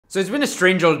So it's been a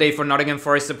strange old day for Nottingham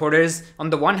Forest supporters. On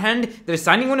the one hand, they're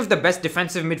signing one of the best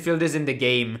defensive midfielders in the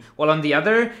game, while on the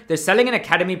other, they're selling an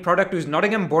academy product who's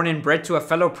Nottingham born and bred to a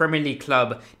fellow Premier League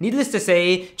club. Needless to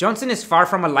say, Johnson is far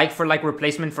from a like-for-like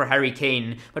replacement for Harry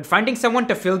Kane, but finding someone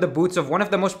to fill the boots of one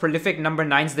of the most prolific number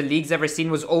 9s the league's ever seen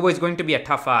was always going to be a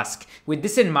tough ask. With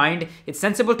this in mind, it's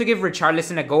sensible to give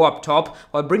Richarlison a go up top,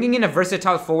 while bringing in a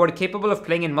versatile forward capable of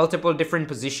playing in multiple different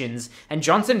positions, and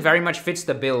Johnson very much fits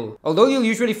the bill. Although you'll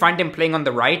usually find him playing on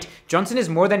the right, Johnson is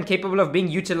more than capable of being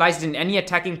utilized in any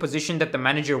attacking position that the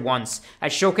manager wants,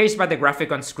 as showcased by the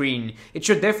graphic on screen. It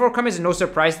should therefore come as no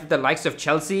surprise that the likes of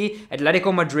Chelsea,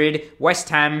 Atletico Madrid, West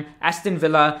Ham, Aston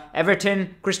Villa,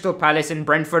 Everton, Crystal Palace and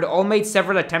Brentford all made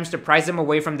several attempts to prize him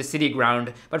away from the City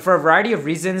ground, but for a variety of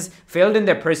reasons, failed in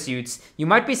their pursuits. You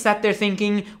might be sat there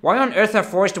thinking, why on earth are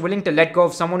Forest willing to let go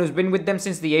of someone who's been with them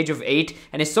since the age of 8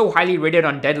 and is so highly rated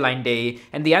on deadline day?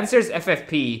 And the answer is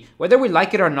FFP. Whether we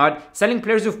like it or not, selling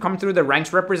players who've come through the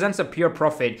ranks represents a pure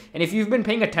profit, and if you've been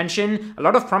paying attention, a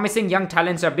lot of promising young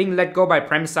talents are being let go by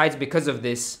Prem sides because of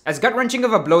this. As gut-wrenching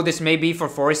of a blow this may be for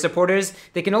Forest supporters,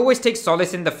 they can always take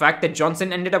solace in the fact that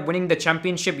Johnson ended up winning the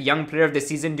Championship Young Player of the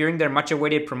Season during their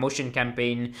much-awaited promotion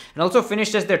campaign, and also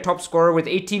finished as their top scorer with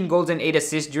 18 goals and 8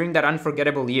 assists during that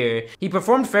unforgettable year. He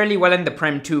performed fairly well in the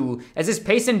Prem too, as his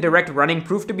pace and direct running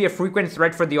proved to be a frequent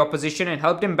threat for the opposition and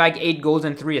helped him bag 8 goals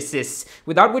and 3 assists,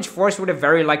 without which Forest would have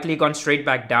very likely gone straight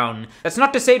back down. That's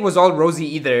not to say it was all rosy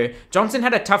either. Johnson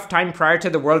had a tough time prior to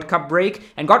the World Cup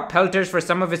break and got pelters for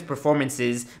some of his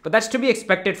performances, but that's to be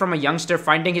expected from a youngster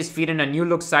finding his feet in a new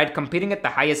look side competing at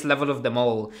the highest level of them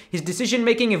all. His decision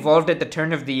making evolved at the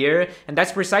turn of the year, and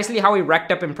that's precisely how he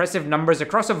racked up impressive numbers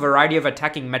across a variety of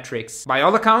attacking metrics. By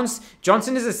all accounts,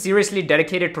 Johnson is a seriously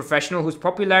dedicated professional whose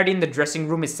popularity in the dressing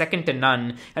room is second to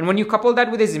none, and when you couple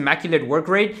that with his immaculate work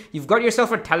rate, you've got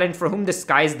yourself a talent for whom the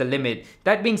sky is the limit.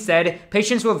 That being said,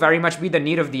 patience will very much be the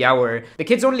need of the hour. The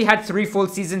kid's only had 3 full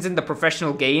seasons in the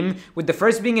professional game, with the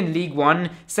first being in League 1,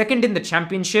 second in the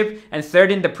Championship, and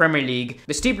third in the Premier League.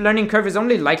 The steep learning curve is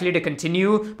only likely to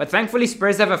continue, but thankfully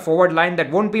Spurs have a forward line that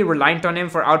won't be reliant on him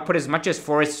for output as much as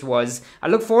Forest's was. I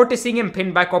look forward to seeing him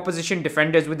pin back opposition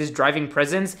defenders with his driving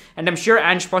presence, and I'm sure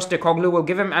Ange Postecoglou will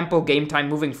give him ample game time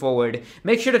moving forward.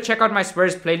 Make sure to check out my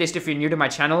Spurs playlist if you're new to my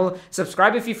channel,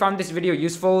 subscribe if you found this video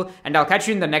useful, and I'll catch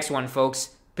you in the next one,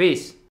 folks. Peace.